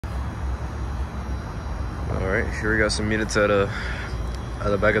Alright, here we got some units at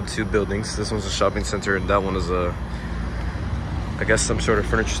the back of 2 buildings. This one's a shopping center and that one is I guess some sort of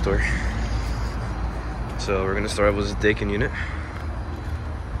furniture store. So we're gonna start with this Daikin unit,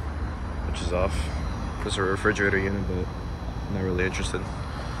 which is off. This is a refrigerator unit, but not really interested.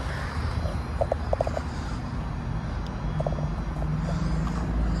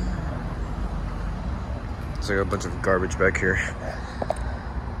 So I got a bunch of garbage back here.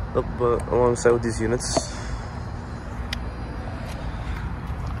 Oh, but alongside with these units,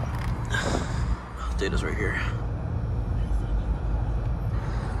 data's right here.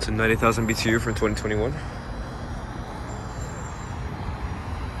 It's a 90,000 BTU from 2021.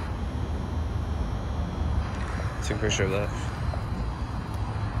 Take a picture of that.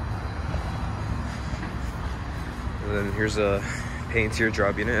 And then here's a paint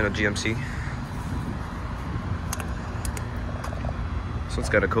teardrop unit and a GMC. This one's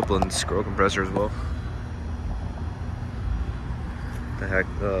got a Copeland scroll compressor as well.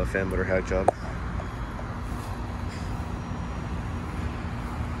 The fan motor hack job.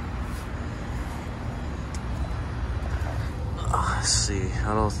 Let's see,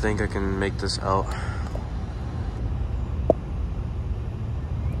 I don't think I can make this out.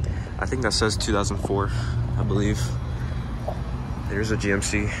 I think that says 2004, I believe. Here's a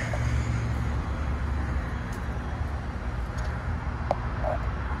GMC.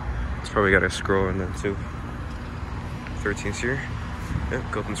 It's probably got a scroll in there too. 13's here. Yeah,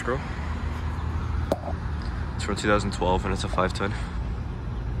 Copeland scroll. It's from 2012 and it's a 5-ton.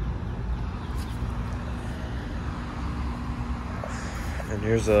 And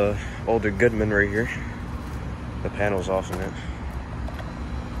here's a older Goodman right here. The panel's off in it.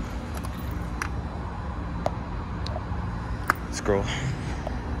 Scroll.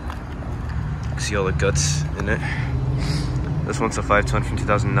 See all the guts in it. This one's a 5-ton from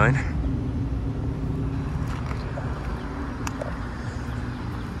 2009.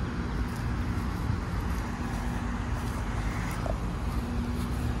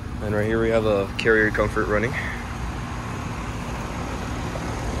 And right here we have a Carrier Comfort running.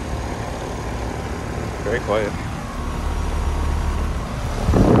 Very quiet.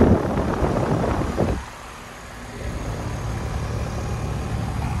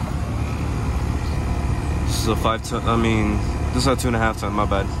 This is a 5-ton, this is a 2.5-ton, my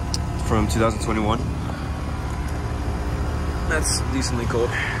bad. From 2021. That's decently cold.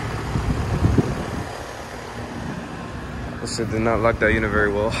 This did not lock that unit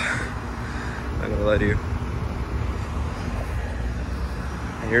very well. Not gonna lie to you.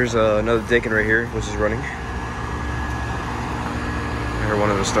 Here's another Daikin right here, which is running. I heard one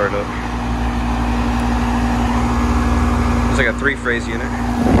of them start up. It's like a 3-phase unit.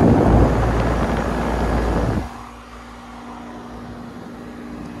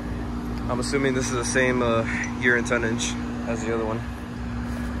 I'm assuming this is the same year and tonnage as the other one.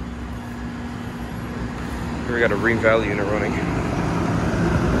 Here we got a Green Valley unit running.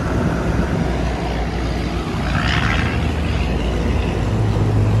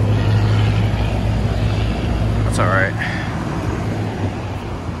 That's alright.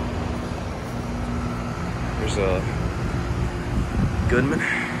 There's a Goodman.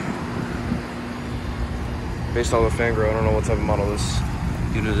 Based on the Fangirl, I don't know what type of model this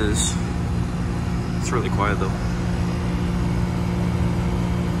unit is. It's really quiet though.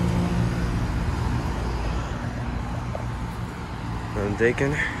 And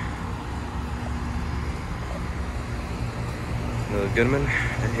Daikin. Another Goodman.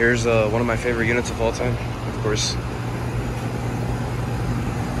 And here's one of my favorite units of all time, of course.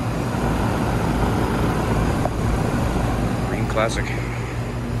 Green Classic.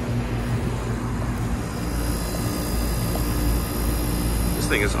 This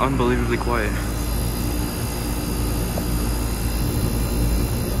thing is unbelievably quiet.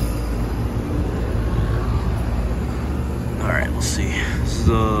 Alright, we'll see. This is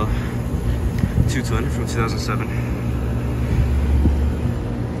a 2-ton from 2007.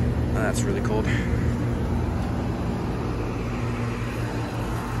 That's really cold.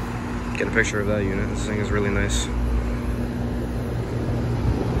 Get a picture of that unit. This thing is really nice.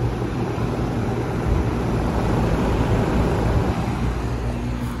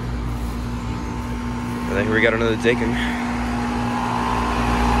 And then here we got another Daikin.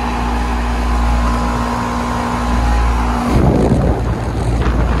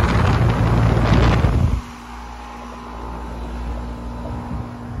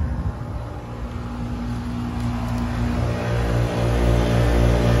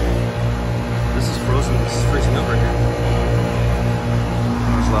 It's freezing up right here.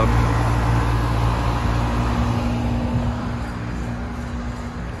 That was loud.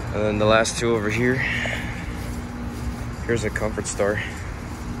 And then the last two over here. Here's a Comfort Star.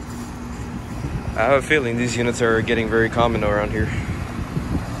 I have a feeling these units are getting very common around here.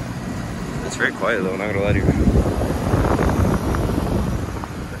 It's very quiet though, not gonna lie to you.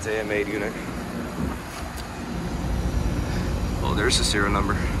 That's AM8 unit. Oh, there's the serial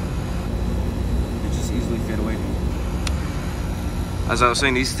number. It just easily fade away. As I was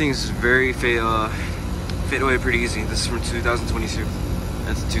saying, these things very fade away pretty easy. This is from 2022.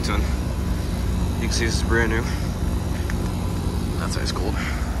 That's a 2-ton. You can see this is brand new. That's ice cold.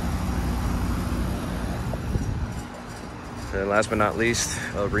 And last but not least,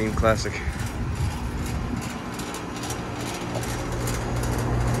 a Rheem Classic.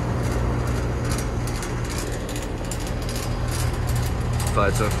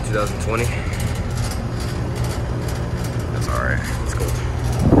 Five ton from 2020. That's alright. It's cold.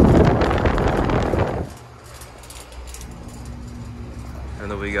 And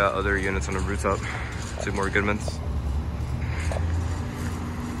then we got other units on the rooftop. 2 more Goodmans.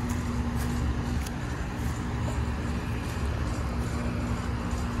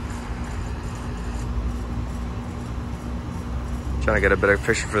 Trying to get a better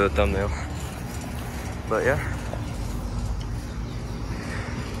picture for the thumbnail. But yeah.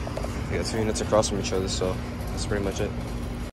 We got 2 units across from each other, so that's pretty much it.